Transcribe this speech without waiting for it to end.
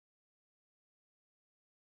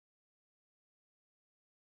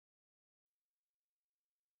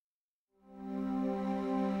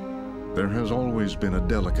There has always been a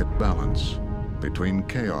delicate balance between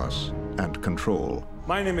chaos and control.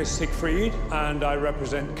 My name is Siegfried, and I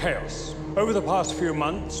represent KAOS. Over the past few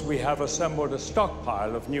months, we have assembled a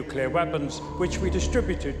stockpile of nuclear weapons, which we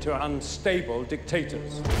distributed to unstable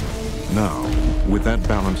dictators. Now, with that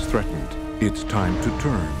balance threatened, it's time to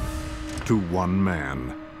turn to one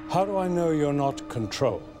man. How do I know you're not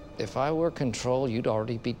Control? If I were Control, you'd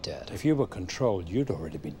already be dead. If you were Control, you'd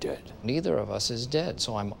already be dead. Neither of us is dead,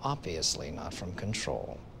 so I'm obviously not from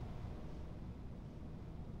Control.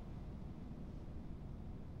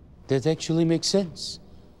 That actually makes sense.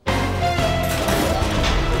 Around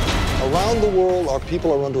the world, our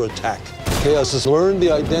people are under attack. KAOS has learned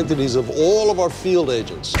the identities of all of our field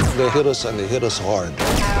agents. They hit us, and they hit us hard.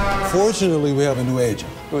 Fortunately, we have a new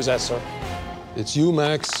agent. Who is that, sir? It's you,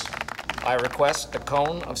 Max. I request a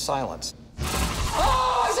cone of silence.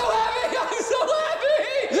 Oh, I'm so happy! I'm so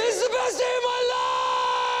happy! This is the best day of my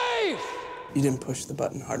life! You didn't push the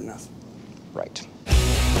button hard enough. Right.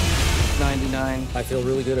 99. I feel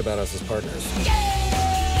really good about us as partners.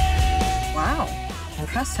 Wow,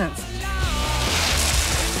 impressive.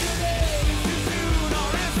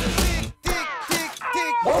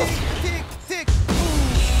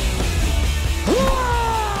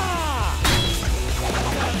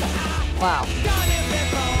 Wow.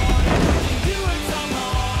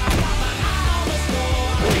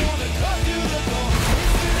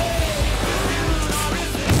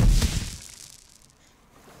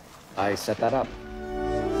 I set that up.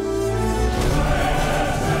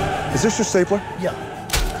 Is this your stapler? Yeah.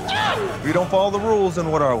 If you don't follow the rules,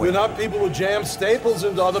 then what are we? We're not people who jam staples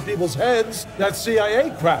into other people's heads. That's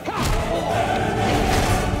CIA crap.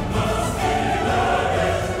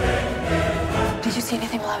 Did you see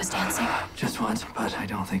anything while I was dancing? Just once, but I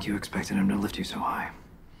don't think you expected him to lift you so high.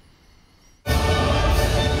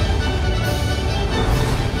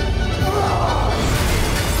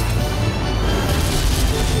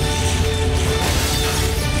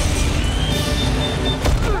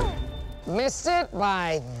 Missed it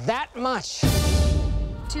by that much.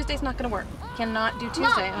 Tuesday's not gonna work. Cannot do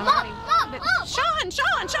Tuesday. Mom! Sean!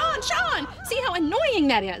 See how annoying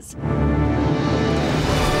that is.